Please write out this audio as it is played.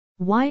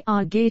Why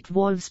are gate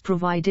valves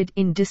provided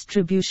in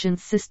distribution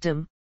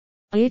system?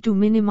 A. To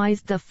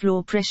minimize the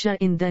flow pressure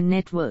in the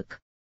network.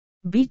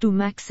 B. To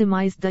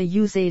maximize the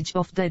usage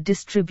of the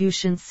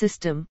distribution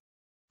system.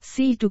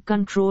 C. To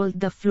control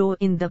the flow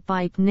in the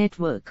pipe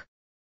network.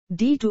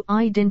 D. To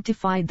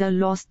identify the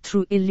loss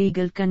through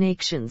illegal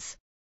connections.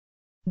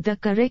 The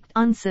correct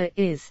answer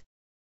is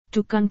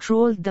to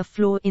control the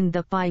flow in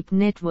the pipe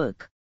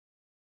network.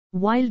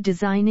 While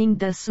designing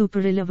the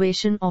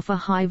superelevation of a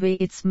highway,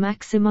 its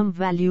maximum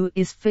value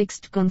is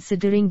fixed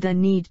considering the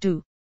need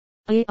to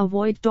A.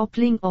 Avoid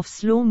toppling of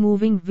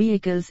slow-moving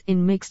vehicles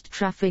in mixed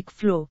traffic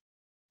flow.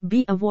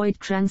 B. Avoid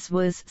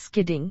transverse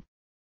skidding.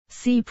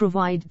 C.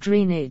 Provide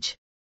drainage.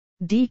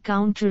 D.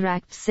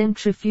 Counteract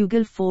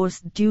centrifugal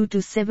force due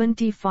to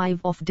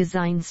 75 of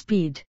design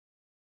speed.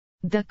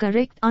 The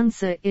correct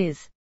answer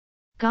is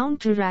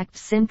counteract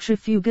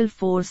centrifugal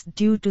force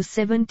due to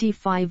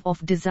 75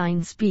 of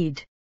design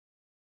speed.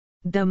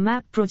 The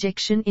map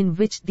projection in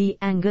which the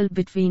angle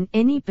between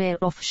any pair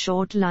of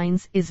short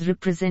lines is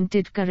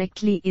represented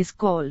correctly is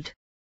called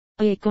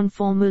A.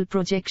 Conformal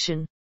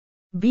projection.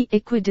 B.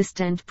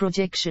 Equidistant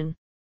projection.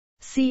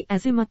 C.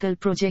 Azimuthal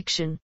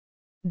projection.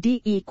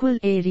 D. Equal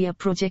area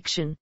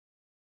projection.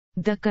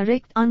 The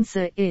correct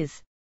answer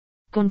is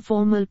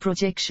conformal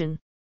projection.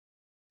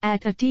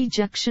 At a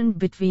T-junction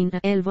between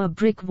a L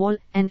brick wall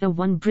and a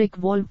 1 brick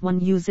wall,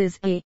 one uses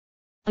A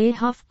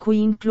half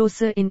queen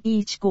closer in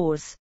each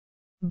course.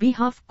 B.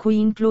 Half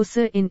queen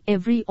closer in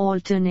every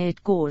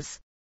alternate course.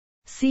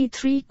 C.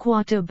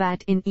 3/4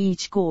 bat in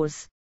each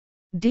course.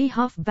 D.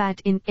 Half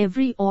bat in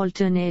every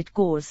alternate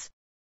course.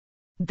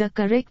 The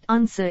correct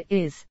answer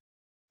is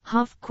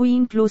half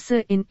queen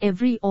closer in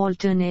every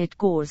alternate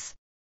course.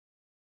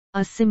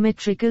 A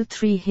symmetrical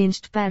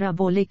 3-hinged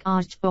parabolic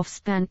arch of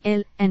span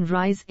L and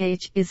rise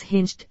H is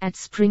hinged at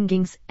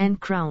springings and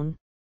crown.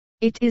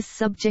 It is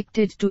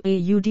subjected to a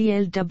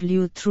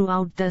UDLW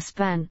throughout the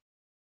span,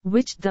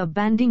 which the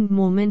bending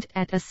moment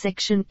at a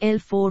section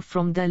L4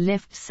 from the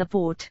left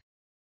support.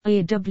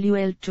 A.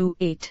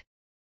 WL28.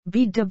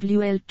 B.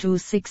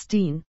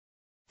 WL216.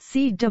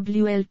 C.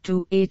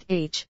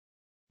 WL28H.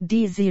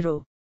 D.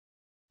 0.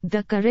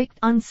 The correct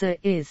answer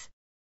is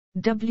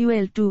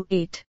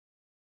WL28.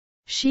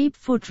 Sheep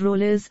foot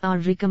rollers are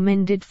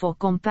recommended for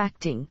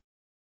compacting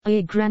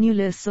A.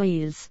 Granular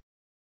soils.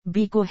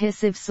 B.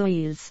 Cohesive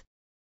soils.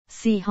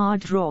 C.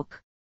 Hard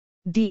rock.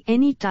 D.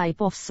 Any type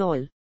of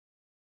soil.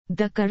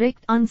 The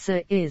correct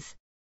answer is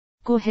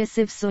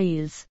cohesive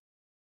soils.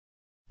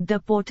 The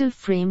portal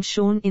frame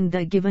shown in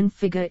the given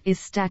figure is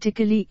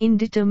statically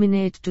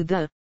indeterminate to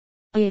the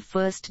A.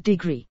 First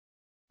degree.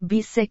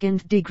 B.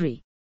 Second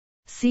degree.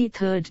 C.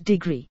 Third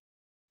degree.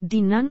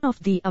 D. None of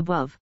the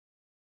above.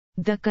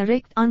 The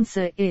correct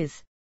answer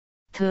is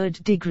third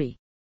degree.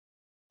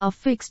 A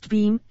fixed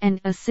beam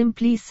and a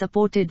simply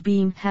supported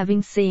beam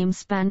having same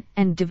span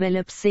and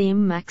develop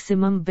same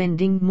maximum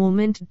bending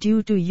moment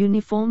due to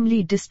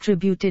uniformly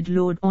distributed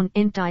load on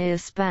entire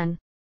span.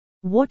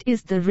 What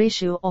is the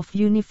ratio of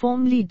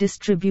uniformly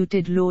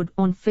distributed load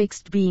on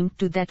fixed beam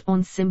to that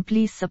on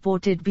simply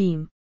supported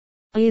beam?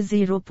 A.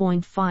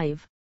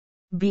 0.5.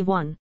 B.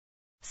 1.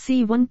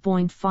 C.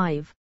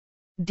 1.5.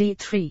 D.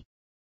 3.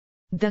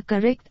 The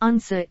correct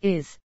answer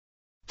is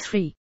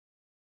 3.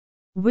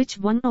 Which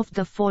one of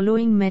the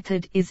following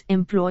method is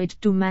employed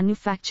to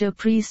manufacture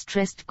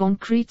pre-stressed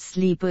concrete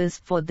sleepers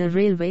for the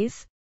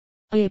railways?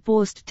 A.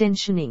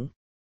 Post-tensioning.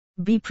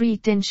 B.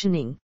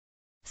 Pre-tensioning.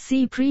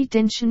 C.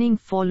 Pre-tensioning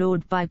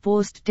followed by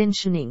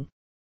post-tensioning.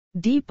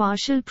 D.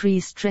 Partial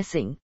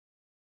pre-stressing.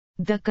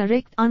 The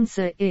correct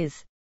answer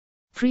is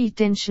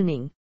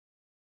pre-tensioning.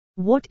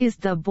 What is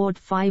the BOD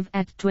 5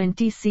 at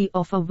 20 C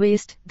of a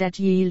waste that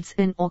yields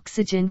an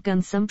oxygen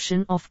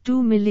consumption of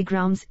 2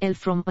 mg L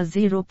from a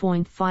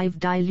 0.5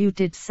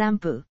 diluted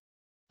sample?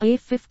 A.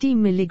 50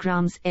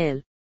 mg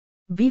L.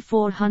 B.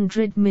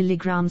 400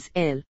 mg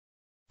L.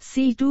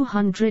 C.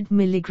 200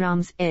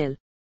 mg L.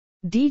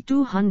 D.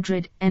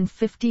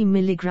 250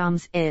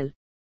 mg L.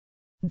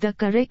 The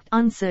correct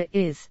answer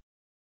is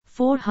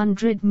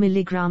 400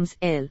 mg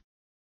L.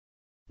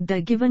 The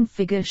given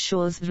figure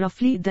shows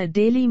roughly the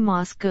daily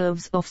mass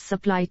curves of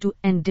supply to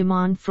and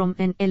demand from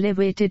an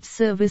elevated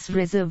service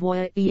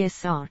reservoir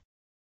ESR.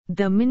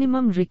 The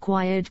minimum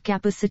required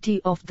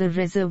capacity of the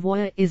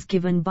reservoir is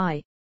given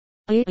by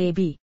A.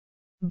 AB,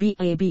 B.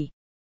 AB,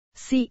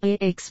 C.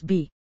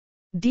 AXB,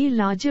 D.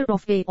 Larger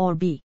of A or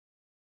B.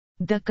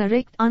 The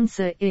correct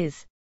answer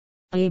is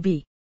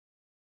AB.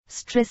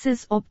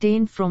 Stresses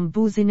obtained from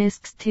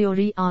Boussinesq's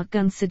theory are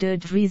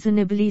considered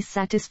reasonably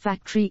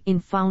satisfactory in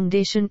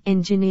foundation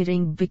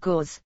engineering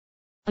because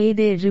A.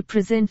 They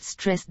represent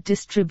stress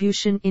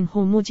distribution in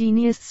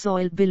homogeneous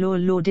soil below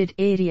loaded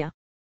area.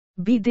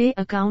 B. They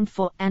account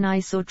for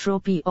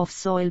anisotropy of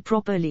soil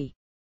properly.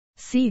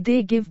 C.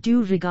 They give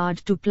due regard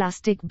to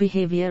plastic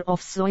behavior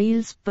of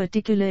soils,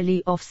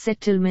 particularly of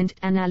settlement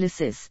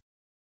analysis.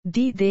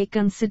 D. They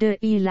consider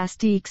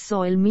elastic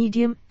soil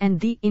medium and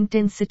the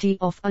intensity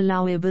of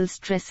allowable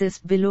stresses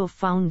below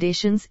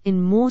foundations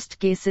in most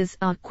cases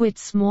are quite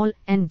small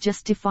and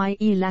justify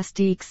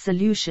elastic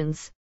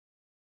solutions.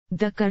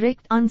 The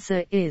correct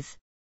answer is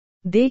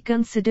they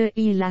consider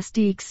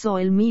elastic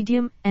soil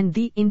medium and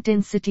the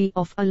intensity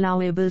of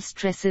allowable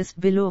stresses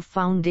below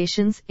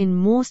foundations in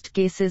most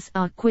cases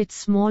are quite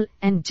small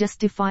and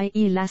justify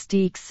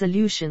elastic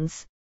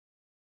solutions.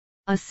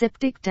 A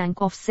septic tank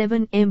of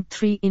 7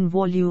 m3 in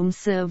volume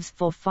serves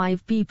for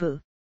 5 people.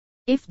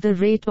 If the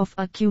rate of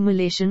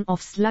accumulation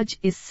of sludge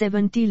is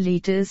 70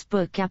 liters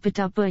per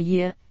capita per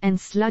year and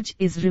sludge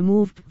is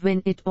removed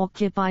when it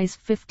occupies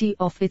 50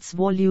 of its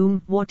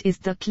volume, what is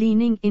the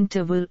cleaning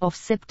interval of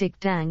septic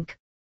tank?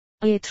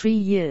 A. 3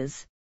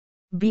 years.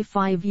 B.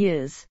 5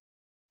 years.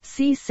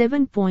 C.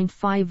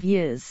 7.5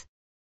 years.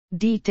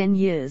 D. 10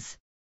 years.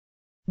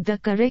 The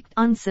correct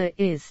answer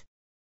is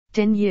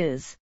 10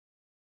 years.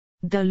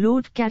 The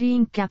load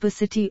carrying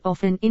capacity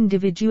of an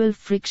individual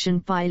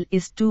friction pile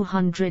is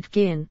 200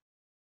 kN.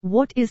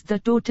 What is the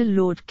total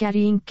load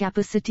carrying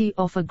capacity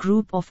of a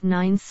group of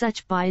 9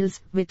 such piles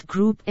with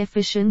group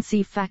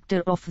efficiency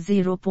factor of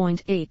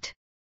 0.8?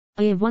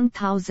 A.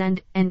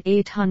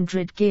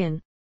 1800 kN.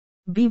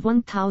 B.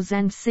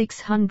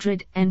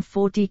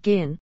 1640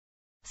 kN.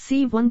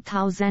 C.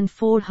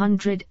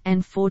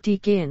 1440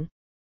 kN.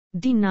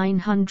 D.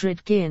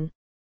 900 kN.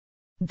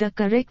 The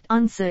correct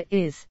answer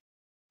is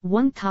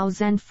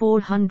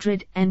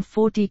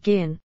 1440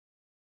 kN.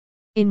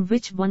 In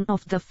which one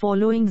of the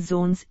following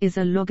zones is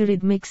a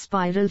logarithmic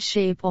spiral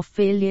shape of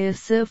failure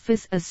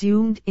surface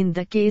assumed in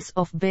the case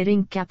of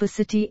bearing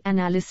capacity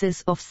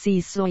analysis of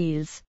sea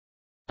soils?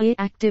 A.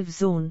 Active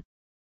zone.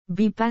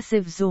 B.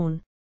 Passive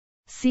zone.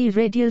 C.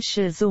 Radial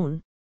shear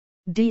zone.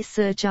 D.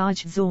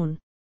 Surcharge zone.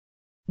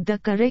 The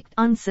correct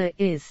answer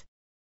is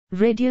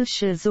radial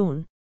shear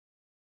zone.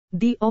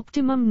 The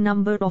optimum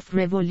number of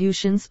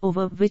revolutions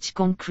over which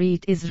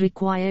concrete is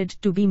required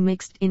to be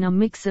mixed in a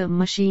mixer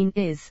machine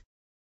is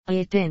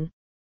A. 10.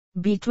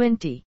 B.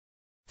 20.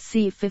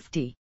 C.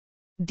 50.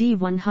 D.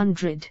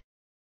 100.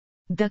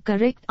 The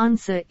correct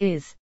answer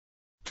is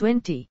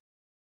 20.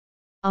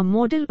 A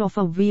model of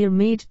a weir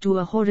made to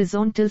a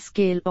horizontal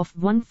scale of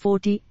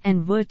 140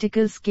 and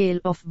vertical scale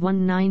of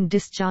 19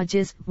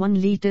 discharges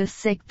 1 liter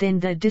sec.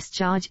 Then the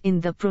discharge in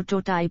the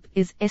prototype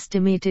is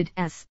estimated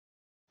as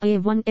A.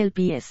 1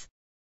 lps.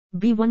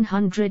 B.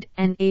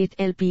 108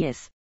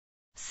 lps.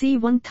 C.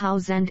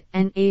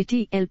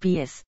 1080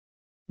 lps.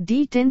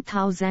 D.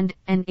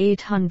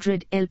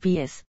 10,800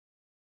 lps.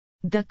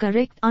 The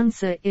correct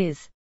answer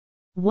is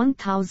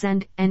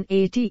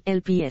 1080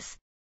 lps.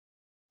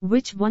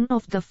 Which one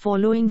of the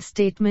following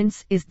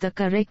statements is the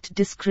correct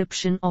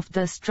description of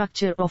the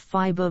structure of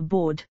fiber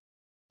board?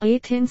 A.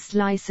 Thin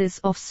slices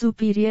of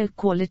superior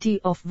quality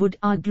of wood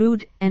are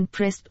glued and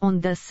pressed on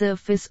the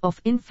surface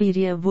of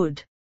inferior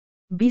wood.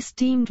 B.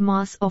 Steamed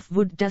mass of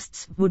wood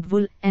dusts, wood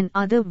wool and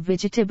other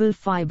vegetable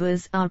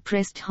fibers are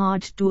pressed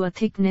hard to a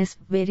thickness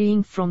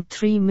varying from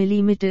 3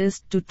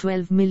 mm to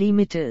 12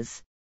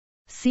 mm.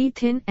 C.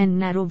 Thin and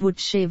narrow wood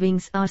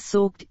shavings are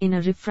soaked in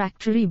a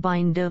refractory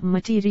binder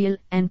material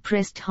and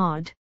pressed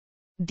hard.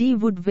 D.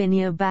 Wood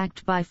veneer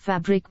backed by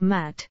fabric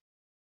mat.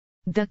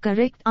 The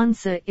correct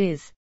answer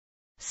is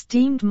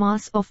steamed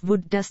mass of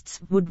wood dusts,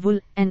 wood wool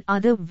and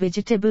other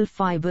vegetable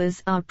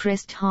fibers are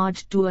pressed hard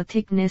to a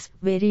thickness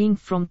varying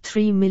from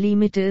 3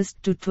 mm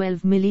to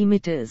 12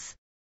 mm.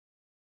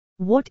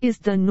 What is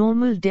the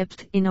normal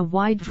depth in a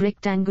wide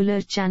rectangular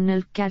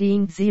channel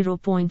carrying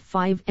 0.5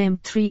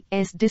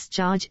 m3s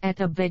discharge at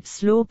a bed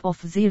slope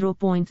of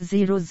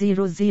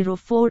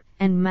 0.0004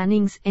 and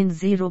Manning's n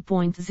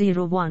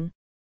 0.01?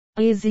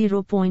 A.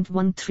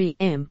 0.13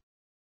 m.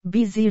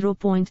 B.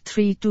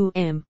 0.32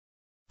 m.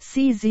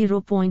 C.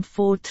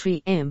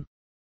 0.43 m.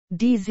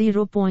 D.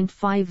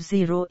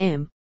 0.50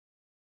 m.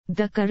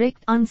 The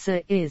correct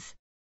answer is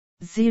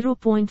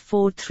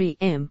 0.43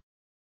 m.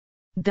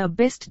 The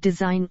best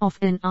design of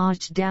an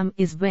arch dam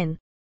is when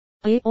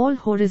A. All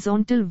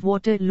horizontal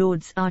water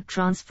loads are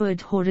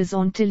transferred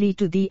horizontally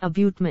to the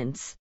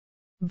abutments.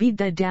 B.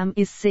 The dam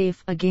is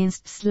safe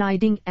against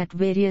sliding at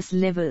various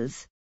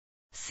levels.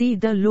 C.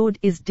 The load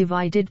is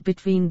divided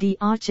between the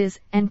arches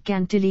and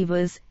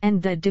cantilevers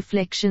and the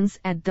deflections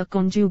at the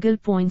conjugal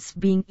points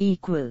being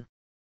equal.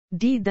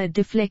 D. The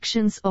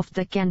deflections of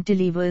the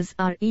cantilevers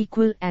are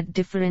equal at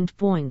different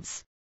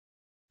points.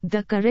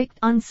 The correct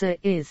answer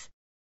is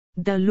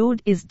the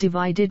load is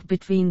divided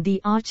between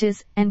the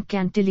arches and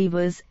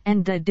cantilevers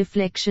and the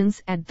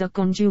deflections at the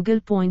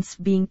conjugal points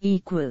being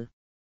equal.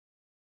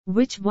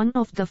 Which one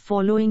of the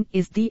following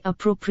is the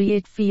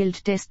appropriate field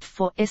test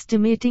for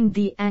estimating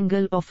the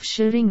angle of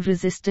shearing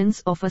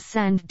resistance of a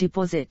sand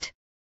deposit?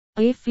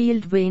 A.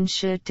 Field vane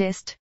shear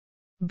test.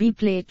 B.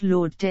 Plate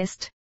load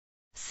test.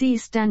 C.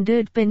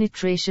 Standard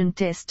penetration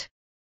test.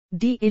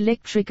 D.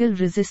 Electrical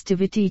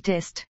resistivity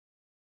test.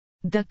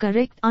 The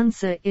correct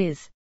answer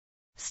is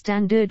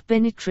standard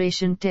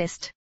penetration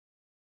test.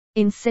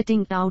 In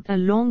setting out a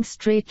long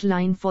straight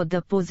line for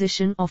the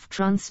position of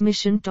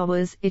transmission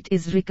towers, it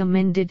is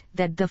recommended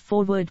that the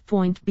forward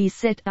point be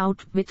set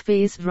out with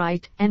face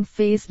right and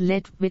face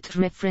left with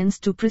reference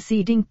to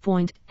preceding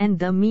point and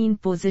the mean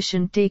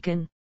position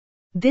taken.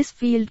 This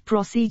field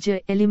procedure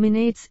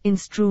eliminates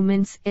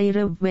instruments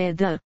error where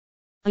the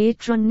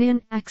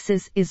Trunnion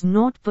axis is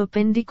not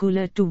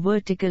perpendicular to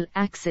vertical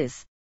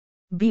axis.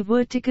 B.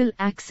 Vertical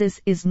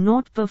axis is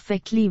not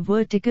perfectly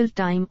vertical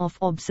time of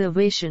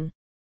observation.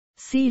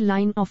 C.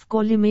 Line of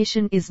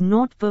collimation is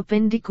not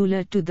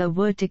perpendicular to the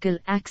vertical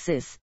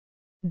axis.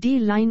 D.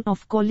 Line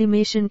of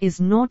collimation is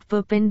not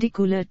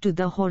perpendicular to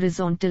the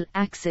horizontal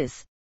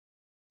axis.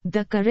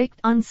 The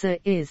correct answer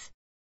is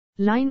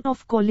line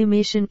of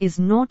collimation is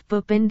not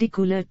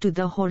perpendicular to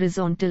the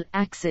horizontal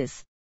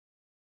axis.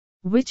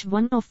 Which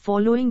one of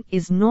following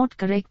is not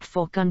correct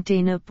for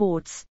container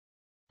ports?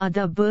 A.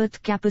 The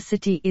berth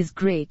capacity is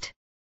great.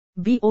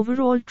 B.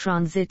 Overall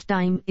transit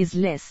time is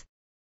less.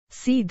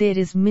 C. There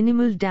is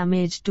minimal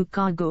damage to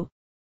cargo.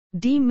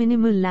 D.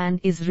 Minimal land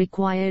is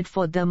required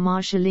for the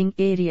marshalling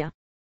area.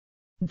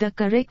 The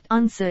correct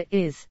answer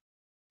is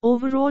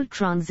overall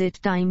transit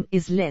time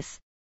is less.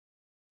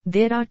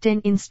 There are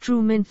 10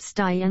 instrument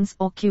stations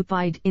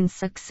occupied in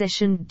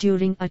succession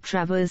during a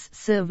traverse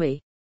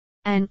survey.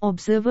 An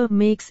observer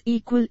makes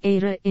equal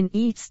error in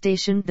each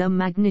station, the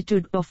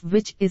magnitude of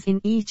which is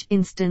in each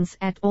instance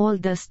at all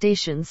the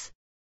stations.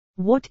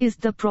 What is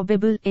the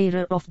probable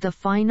error of the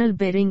final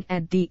bearing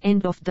at the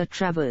end of the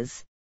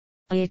traverse?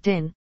 A.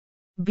 10.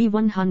 B.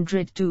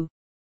 102.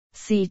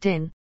 C.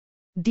 10.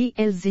 D.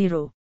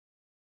 L0.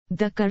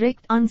 The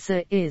correct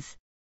answer is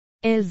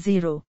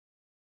L0.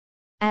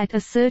 At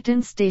a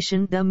certain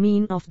station, the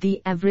mean of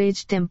the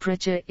average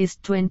temperature is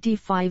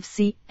 25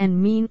 C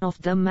and mean of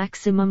the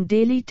maximum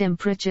daily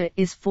temperature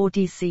is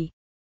 40 C.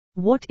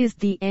 What is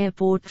the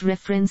airport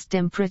reference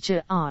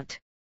temperature at?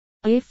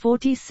 A.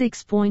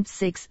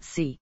 46.6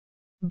 C.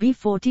 B.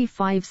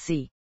 45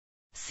 C.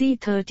 C.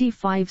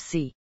 35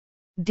 C.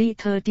 D.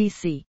 30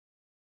 C.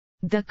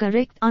 The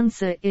correct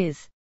answer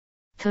is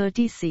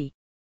 30 C.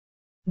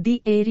 The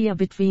area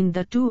between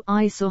the two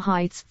ISO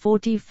heights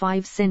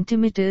 45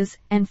 cm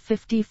and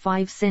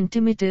 55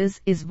 cm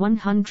is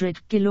 100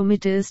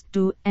 km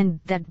 2 and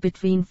that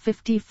between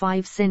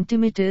 55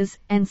 cm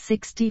and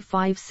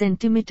 65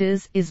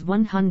 cm is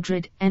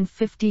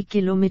 150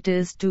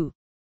 km 2.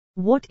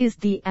 What is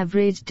the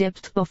average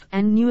depth of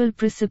annual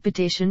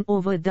precipitation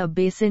over the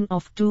basin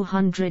of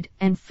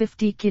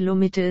 250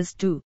 km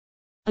 2?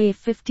 A.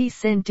 50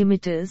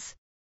 cm.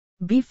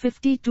 B.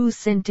 52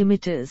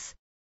 cm.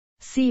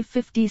 C.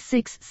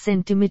 56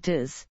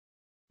 cm.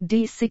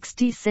 D.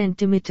 60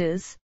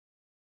 cm.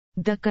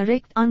 The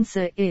correct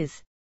answer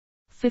is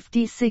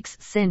 56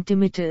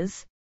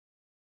 cm.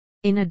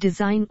 In a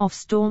design of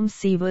storm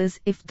sewers,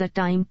 if the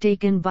time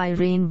taken by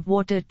rain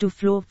water to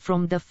flow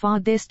from the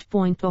farthest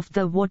point of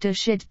the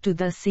watershed to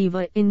the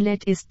sewer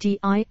inlet is Ti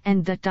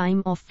and the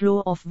time of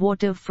flow of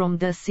water from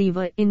the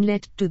sewer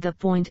inlet to the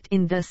point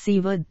in the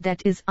sewer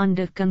that is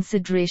under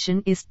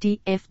consideration is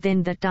Tf,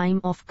 then the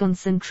time of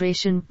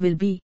concentration will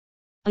be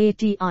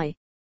ATI,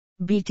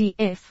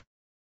 BTF,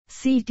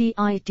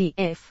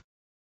 CTITF,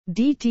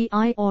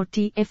 DTI or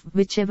TF,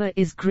 whichever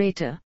is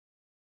greater.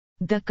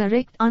 The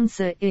correct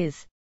answer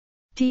is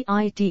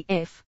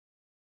TITF.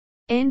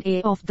 End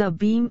A of the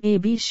beam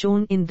AB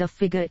shown in the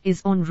figure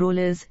is on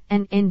rollers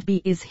and end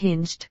B is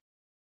hinged.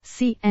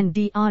 C and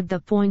D are the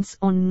points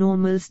on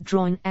normals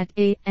drawn at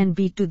A and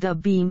B to the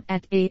beam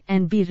at A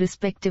and B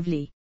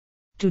respectively.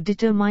 To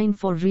determine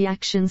for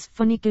reactions,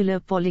 funicular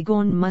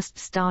polygon must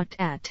start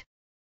at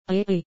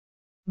A,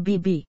 B,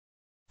 B,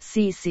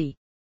 C, C,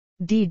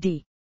 D,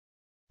 D.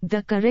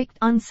 The correct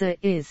answer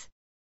is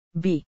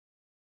B.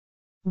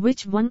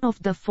 Which one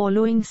of the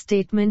following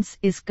statements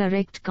is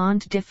correct?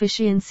 Current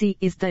deficiency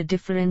is the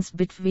difference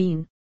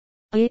between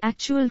A.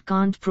 Actual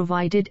current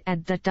provided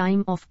at the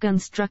time of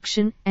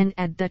construction and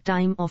at the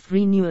time of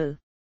renewal.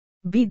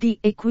 B. The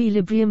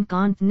equilibrium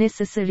current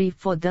necessary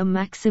for the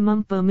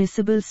maximum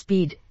permissible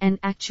speed and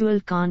actual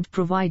current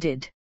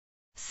provided.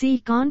 C.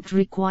 Current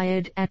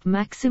required at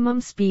maximum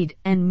speed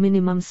and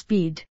minimum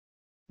speed.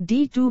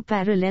 D. 2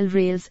 parallel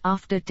rails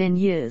after 10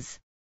 years.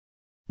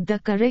 The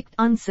correct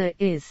answer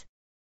is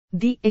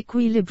the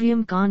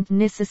equilibrium current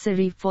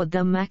necessary for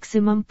the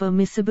maximum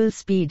permissible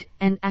speed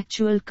and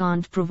actual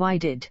current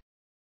provided.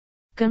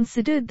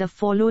 Consider the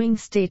following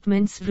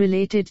statements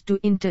related to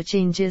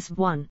interchanges.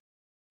 1.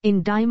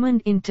 In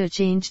diamond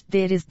interchange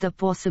there is the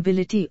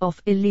possibility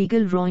of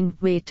illegal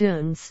wrong-way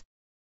turns.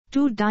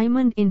 2.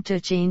 Diamond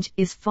interchange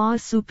is far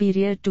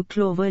superior to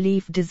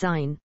cloverleaf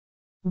design.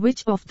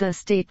 Which of the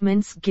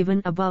statements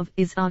given above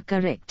are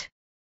correct?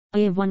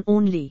 A. 1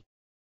 only.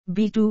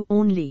 B. 2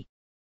 only.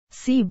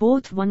 C.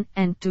 Both 1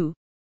 and 2.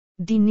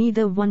 D.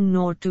 Neither 1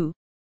 nor 2.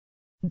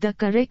 The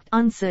correct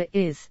answer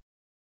is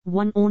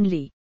 1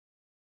 only.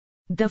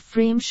 The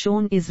frame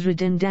shown is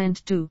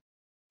redundant to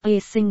A.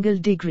 single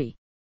degree.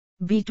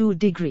 B. 2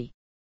 degree.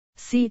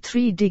 C.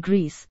 3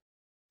 degrees.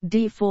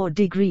 D. 4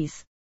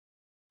 degrees.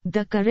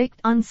 The correct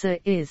answer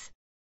is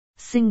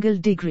single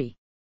degree.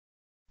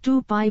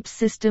 Two pipe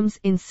systems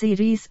in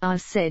series are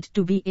said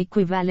to be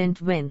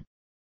equivalent when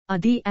a.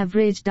 The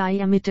average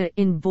diameter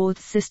in both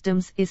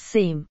systems is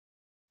same.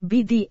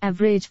 B. The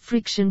average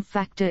friction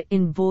factor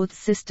in both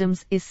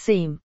systems is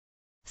same.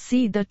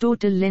 C. The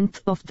total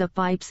length of the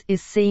pipes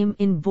is same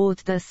in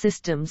both the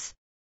systems.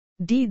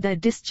 D. The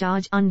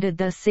discharge under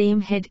the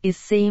same head is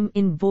same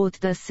in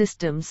both the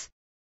systems.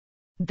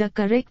 The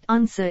correct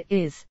answer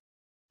is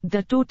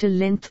the total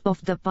length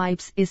of the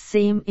pipes is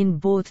same in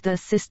both the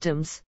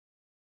systems.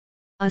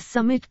 A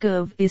summit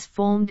curve is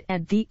formed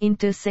at the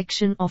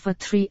intersection of a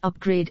 3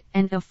 upgrade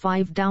and a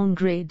 5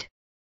 downgrade.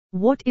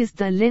 What is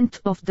the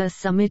length of the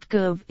summit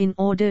curve in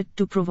order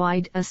to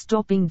provide a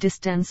stopping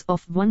distance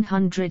of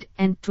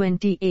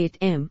 128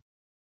 m?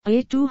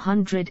 A.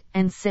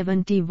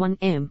 271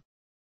 m.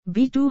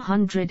 B.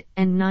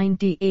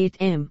 298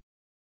 m.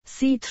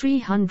 C.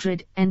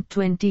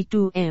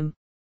 322 m.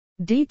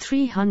 D.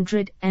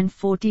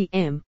 340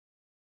 m.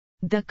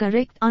 The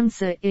correct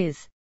answer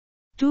is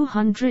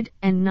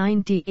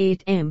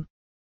 298 m.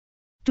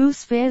 Two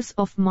spheres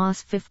of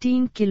mass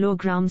 15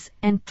 kg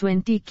and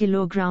 20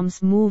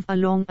 kg move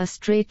along a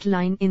straight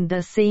line in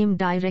the same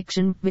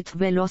direction with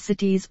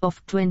velocities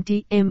of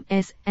 20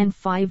 ms and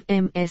 5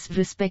 ms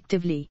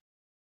respectively.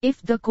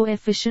 If the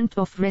coefficient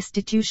of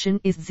restitution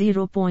is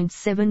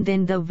 0.7,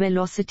 then the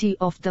velocity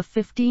of the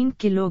 15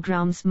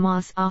 kg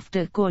mass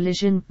after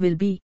collision will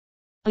be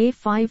A.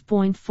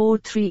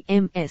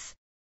 5.43 ms,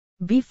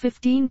 B.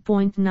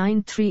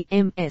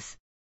 15.93 ms,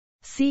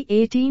 C.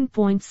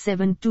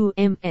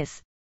 18.72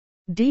 ms,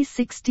 D.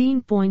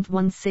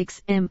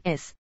 16.16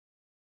 ms.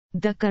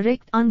 The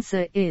correct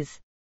answer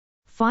is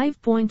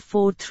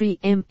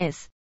 5.43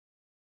 ms.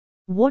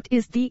 What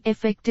is the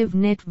effective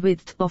net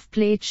width of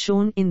plate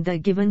shown in the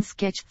given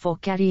sketch for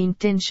carrying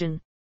tension?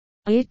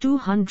 A.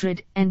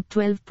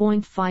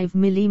 212.5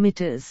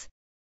 mm,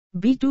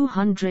 B.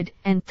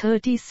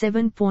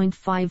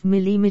 237.5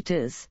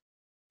 mm,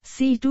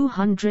 C.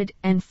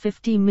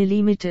 250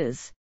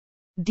 mm,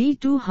 D.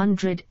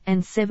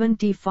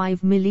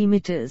 275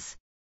 mm.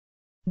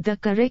 The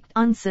correct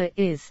answer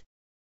is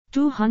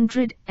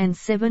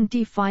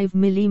 275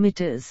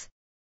 mm.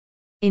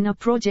 In a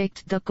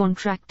project, the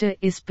contractor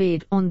is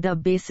paid on the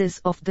basis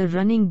of the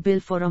running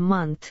bill for a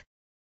month.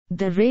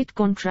 The rate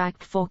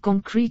contract for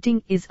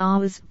concreting is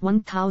hours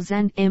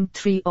 1000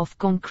 m3 of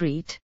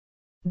concrete.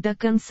 The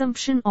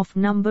consumption of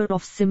number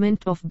of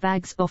cement of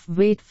bags of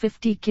weight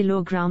 50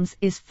 kg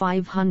is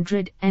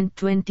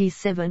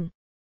 527.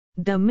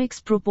 The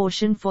mix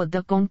proportion for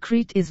the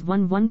concrete is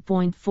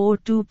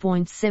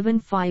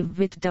 1:1.42.75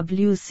 with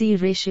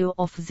WC ratio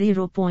of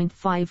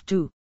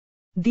 0.52.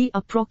 The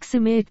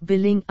approximate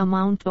billing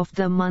amount of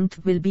the month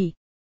will be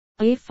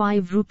A.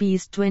 5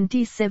 rupees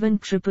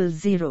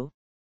 27,000,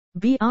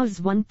 B.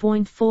 Rs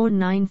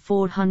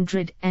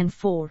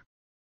 1.49404,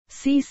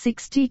 C.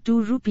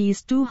 62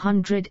 rupees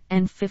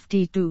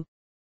 252,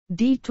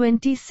 D.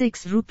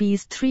 26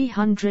 rupees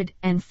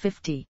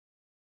 350.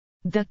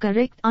 The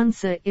correct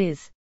answer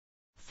is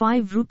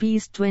 5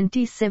 rupees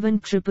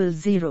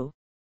 27,000.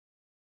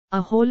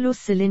 A hollow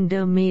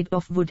cylinder made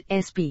of wood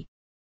SP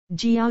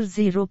GR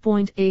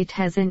 0.8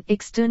 has an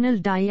external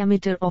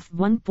diameter of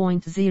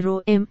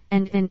 1.0 m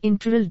and an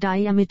internal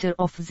diameter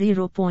of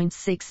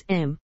 0.6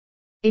 m.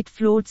 It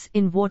floats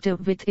in water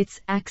with its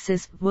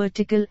axis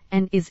vertical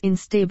and is in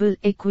stable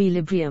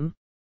equilibrium.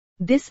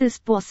 This is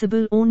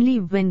possible only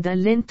when the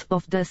length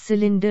of the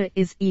cylinder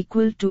is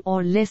equal to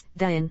or less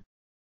than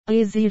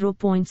A.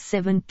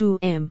 0.72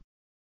 m,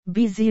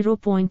 B.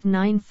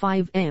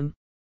 0.95 m,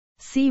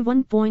 C.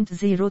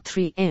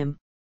 1.03 m,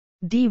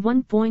 D.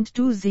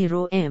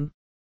 1.20 m.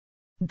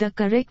 The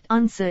correct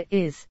answer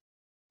is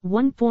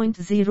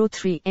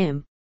 1.03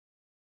 m.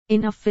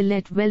 In a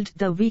fillet weld,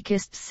 the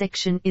weakest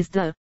section is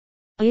the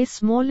A.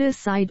 smaller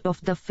side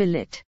of the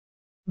fillet,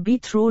 B.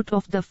 throat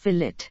of the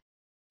fillet,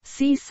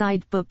 C.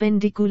 side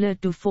perpendicular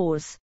to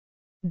force,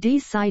 D.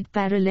 side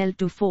parallel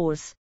to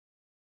force.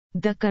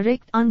 The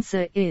correct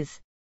answer is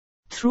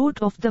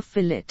throat of the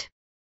fillet.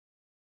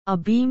 A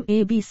beam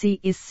ABC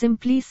is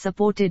simply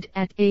supported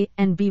at A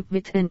and B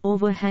with an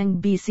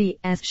overhang BC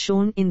as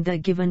shown in the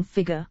given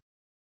figure.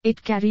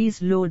 It carries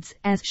loads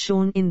as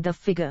shown in the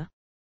figure.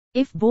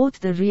 If both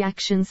the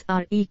reactions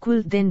are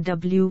equal, then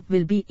W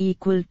will be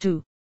equal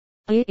to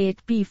A.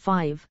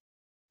 8P5,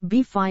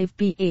 B.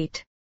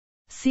 5P8,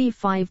 C.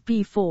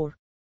 5P4,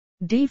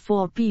 D.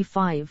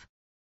 4P5.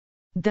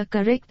 The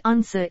correct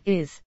answer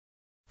is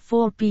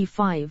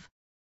 4P5.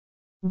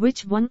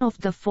 Which one of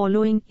the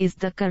following is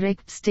the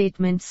correct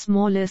statement?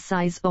 Smaller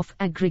size of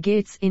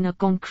aggregates in a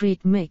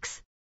concrete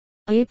mix.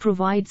 A.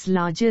 provides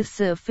larger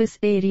surface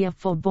area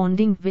for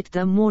bonding with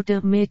the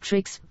mortar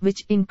matrix,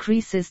 which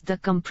increases the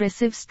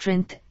compressive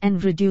strength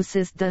and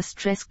reduces the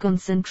stress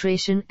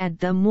concentration at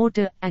the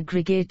mortar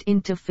aggregate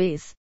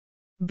interface.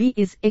 B.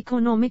 is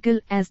economical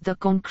as the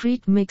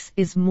concrete mix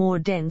is more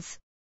dense.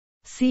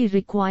 C.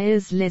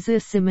 requires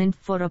lesser cement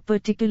for a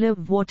particular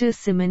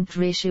water-cement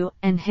ratio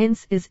and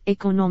hence is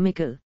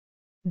economical.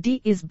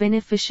 D is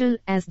beneficial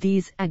as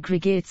these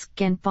aggregates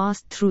can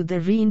pass through the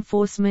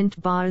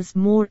reinforcement bars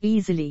more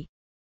easily.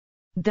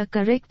 The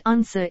correct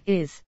answer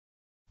is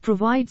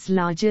provides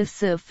larger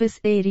surface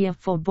area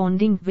for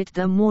bonding with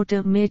the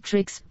mortar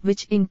matrix,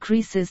 which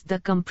increases the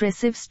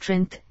compressive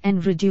strength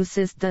and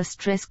reduces the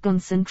stress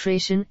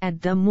concentration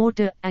at the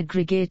mortar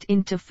aggregate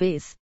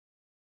interface.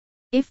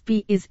 If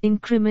P is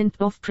increment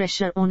of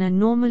pressure on a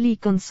normally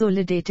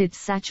consolidated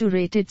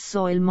saturated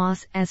soil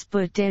mass as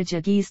per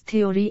Terzaghis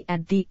theory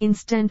at the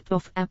instant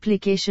of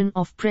application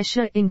of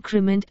pressure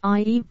increment,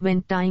 i.e.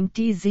 when time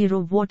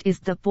T0, what is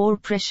the pore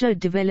pressure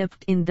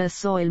developed in the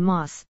soil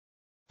mass?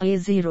 A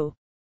 0.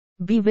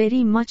 B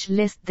very much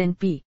less than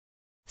P.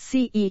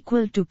 C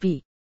equal to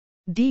P.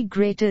 D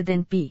greater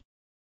than P.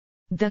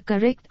 The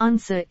correct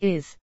answer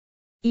is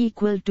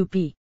equal to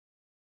P.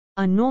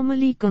 A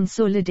normally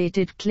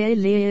consolidated clay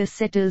layer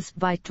settles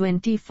by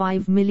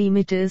 25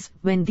 mm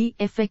when the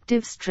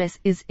effective stress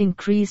is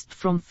increased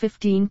from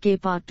 15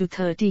 kPa to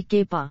 30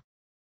 kPa.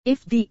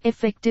 If the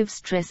effective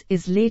stress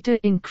is later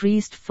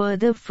increased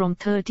further from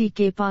 30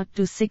 kPa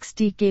to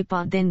 60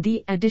 kPa, then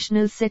the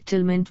additional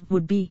settlement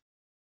would be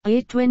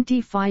A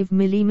 25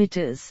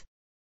 mm,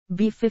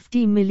 B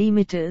 50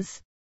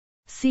 mm,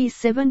 C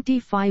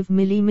 75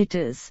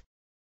 mm,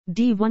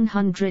 D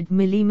 100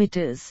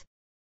 mm.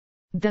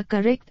 The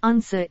correct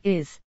answer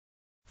is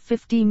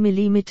 50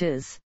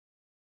 mm.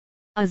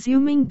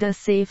 Assuming the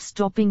safe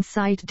stopping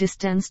sight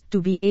distance to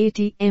be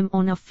 80 m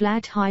on a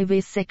flat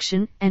highway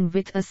section and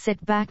with a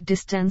setback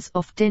distance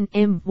of 10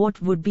 m,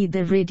 what would be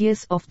the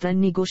radius of the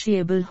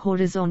negotiable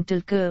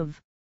horizontal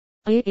curve?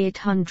 A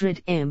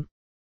 800 m,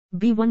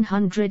 B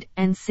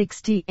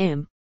 160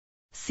 m,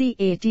 C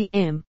 80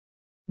 m,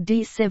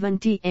 D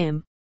 70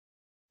 m.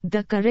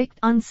 The correct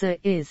answer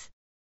is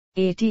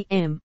 80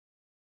 m.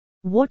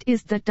 What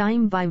is the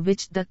time by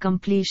which the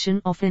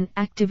completion of an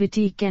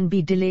activity can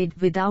be delayed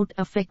without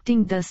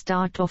affecting the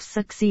start of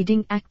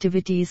succeeding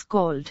activities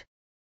called?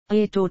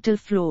 A total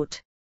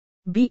float,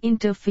 B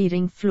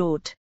interfering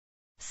float,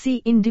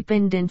 C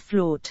independent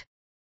float,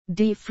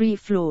 D free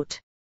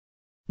float.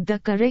 The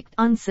correct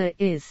answer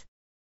is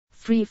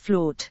free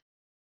float.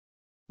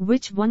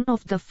 Which one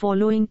of the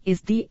following is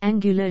the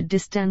angular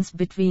distance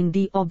between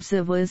the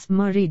observer's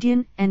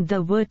meridian and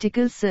the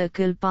vertical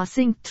circle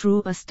passing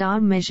through a star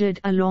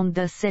measured along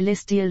the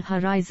celestial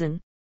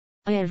horizon?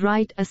 A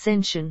right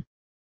ascension,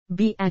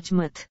 B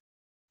azimuth,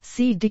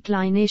 C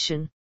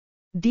declination,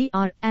 D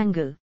R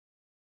angle.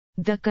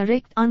 The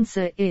correct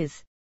answer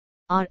is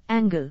R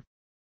angle.